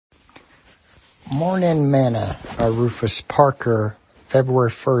Morning Manna by Rufus Parker, February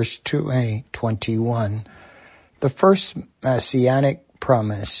 1st, 2021. The first messianic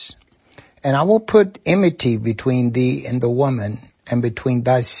promise. And I will put enmity between thee and the woman, and between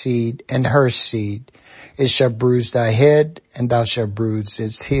thy seed and her seed. It shall bruise thy head, and thou shalt bruise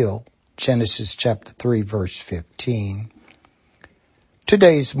its heel. Genesis chapter 3, verse 15.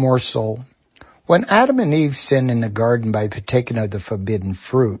 Today's morsel. When Adam and Eve sinned in the garden by partaking of the forbidden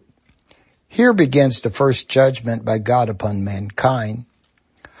fruit, here begins the first judgment by God upon mankind.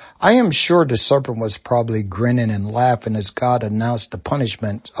 I am sure the serpent was probably grinning and laughing as God announced the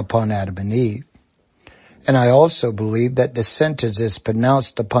punishment upon Adam and Eve. And I also believe that the sentence is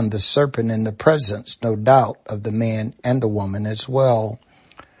pronounced upon the serpent in the presence, no doubt, of the man and the woman as well.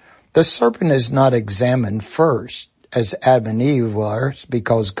 The serpent is not examined first, as Adam and Eve was,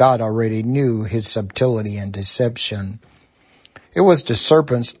 because God already knew his subtlety and deception. It was the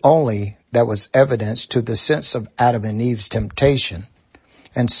serpent's only that was evidence to the sense of Adam and Eve's temptation.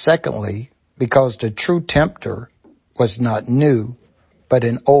 And secondly, because the true tempter was not new, but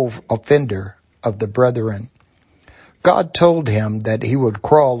an old offender of the brethren. God told him that he would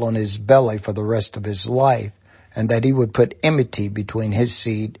crawl on his belly for the rest of his life, and that he would put enmity between his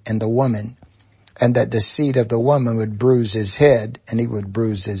seed and the woman, and that the seed of the woman would bruise his head, and he would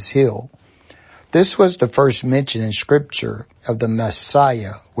bruise his heel. This was the first mention in Scripture of the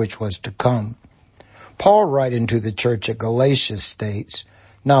Messiah which was to come. Paul, writing to the church at Galatia, states,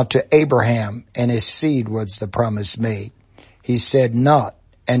 "Now to Abraham and his seed was the promise made. He said not,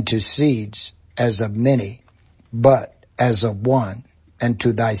 and to seeds as of many, but as of one, and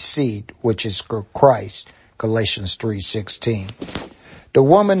to thy seed, which is Christ." Galatians 3:16. The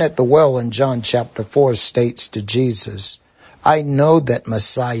woman at the well in John chapter 4 states to Jesus, "I know that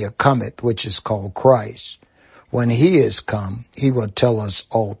Messiah cometh, which is called Christ. When he is come, he will tell us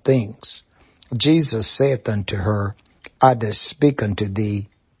all things." Jesus saith unto her, "I that speak unto thee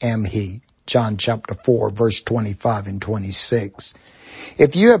am he." John chapter 4, verse 25 and 26.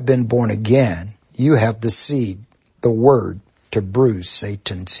 If you have been born again, you have the seed, the word, to bruise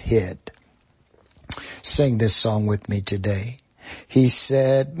Satan's head. Sing this song with me today. He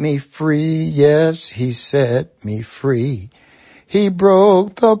set me free, yes, he set me free. He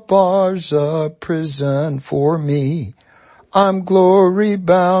broke the bars of prison for me. I'm glory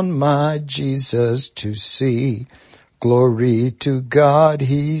bound my Jesus to see. Glory to God,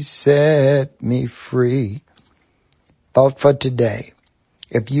 he set me free. Thought for today.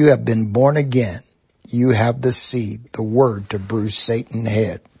 If you have been born again, you have the seed, the word to bruise Satan's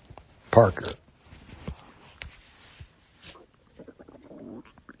head. Parker.